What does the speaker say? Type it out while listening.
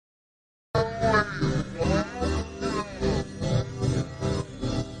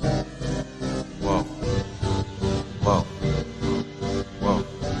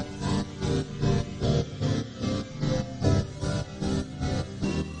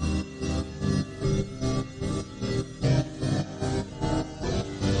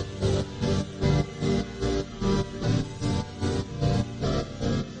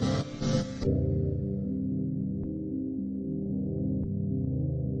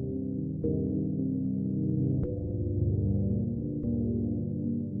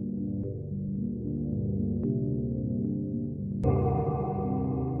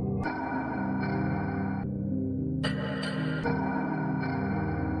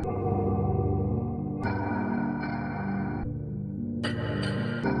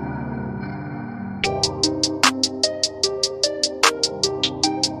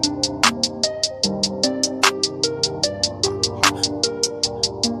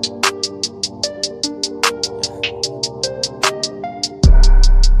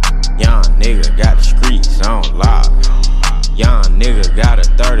niggas on lock. Young nigga got a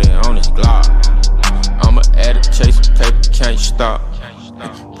 30 on his Glock. I'm a addict chasing paper, can't stop.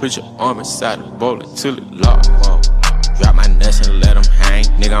 Put your arm inside the bowl until it lock. Drop my nuts and let them hang,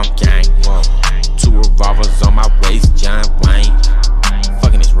 nigga I'm gang. 2 revolvers on my waist, John Wayne.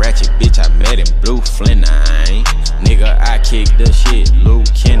 Fucking this ratchet bitch, I met in blue Flint. Nigga, I kick the shit, Luke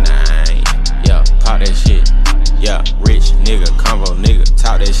Kenine. Yeah, pop that shit. Yeah, rich nigga, convo nigga,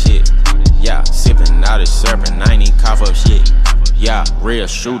 talk that shit. Yeah, sippin' out his serpent, I ain't even cough up shit. Yeah, real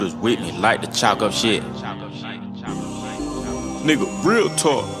shooters with me, like to chalk up shit. Nigga, real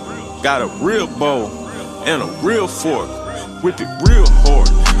talk, got a real bow and a real fork. Whip it real hard,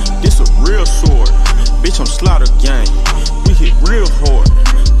 this a real sword. Bitch, I'm slaughter gang, we hit real hard.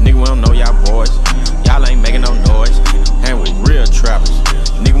 Nigga, we don't know y'all boys, y'all ain't making no noise. Hang with real trappers,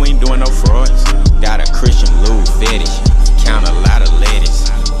 nigga, we ain't doing no frauds. Got a Christian Lou fetish, count a lot of lettuce.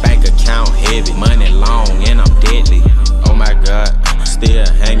 Bank account heavy, money long and I'm deadly. Oh my god, still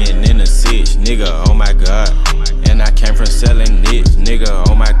hanging in the 6, nigga, oh my god. And I came from selling nits, nigga,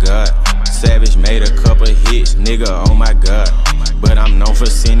 oh my god. Savage made a couple hits, nigga, oh my god. But I'm known for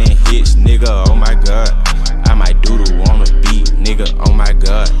sending hits, nigga, oh my god. I might doodle on the beat, nigga, oh my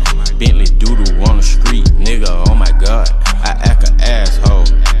god. Bentley doodle on the street, nigga, oh my god. I act a asshole.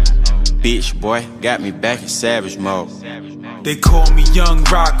 Bitch, boy, got me back in savage mode. They call me Young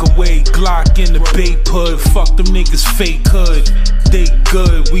Rockaway, Glock in the Bape hood. Fuck them niggas fake hood. They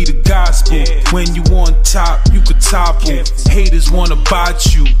good, we the gospel. When you on top, you could topple. Haters wanna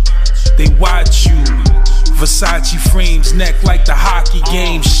bot you, they watch you. Versace frames, neck like the hockey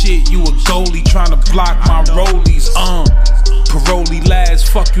game. Shit, you a goalie tryna block my rollies, Parolee lads,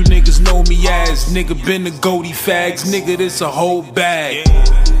 fuck you niggas know me as. Nigga been the goatee fags, nigga this a whole bag.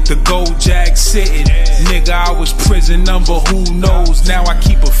 The gold jag sitting, nigga I was prison number who knows. Now I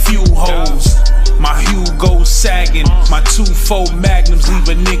keep a few hoes. My Hugo sagging, my 2-4 magnums leave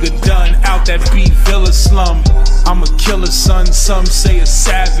a nigga done out that B Villa slum. I'm a killer son, some say a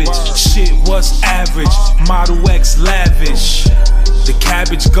savage. Shit, what's average? Model X lavish. The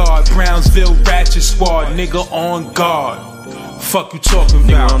Cabbage Guard, Brownsville Ratchet Squad, nigga on guard. Fuck you talking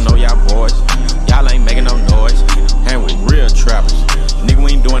nigga, about? Nigga don't know y'all boys, y'all ain't making no noise. Hang with real trappers, nigga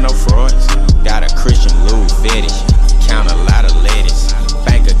we ain't doing no frauds. Got a Christian Lou fetish, count a lot of lettuce.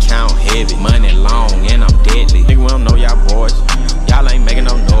 Bank account heavy, money long and I'm deadly. Nigga we don't know y'all boys, y'all ain't making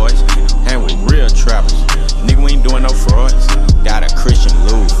no noise. Hang with real trappers, nigga we ain't doing no frauds. Got a Christian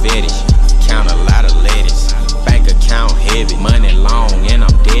Lou fetish,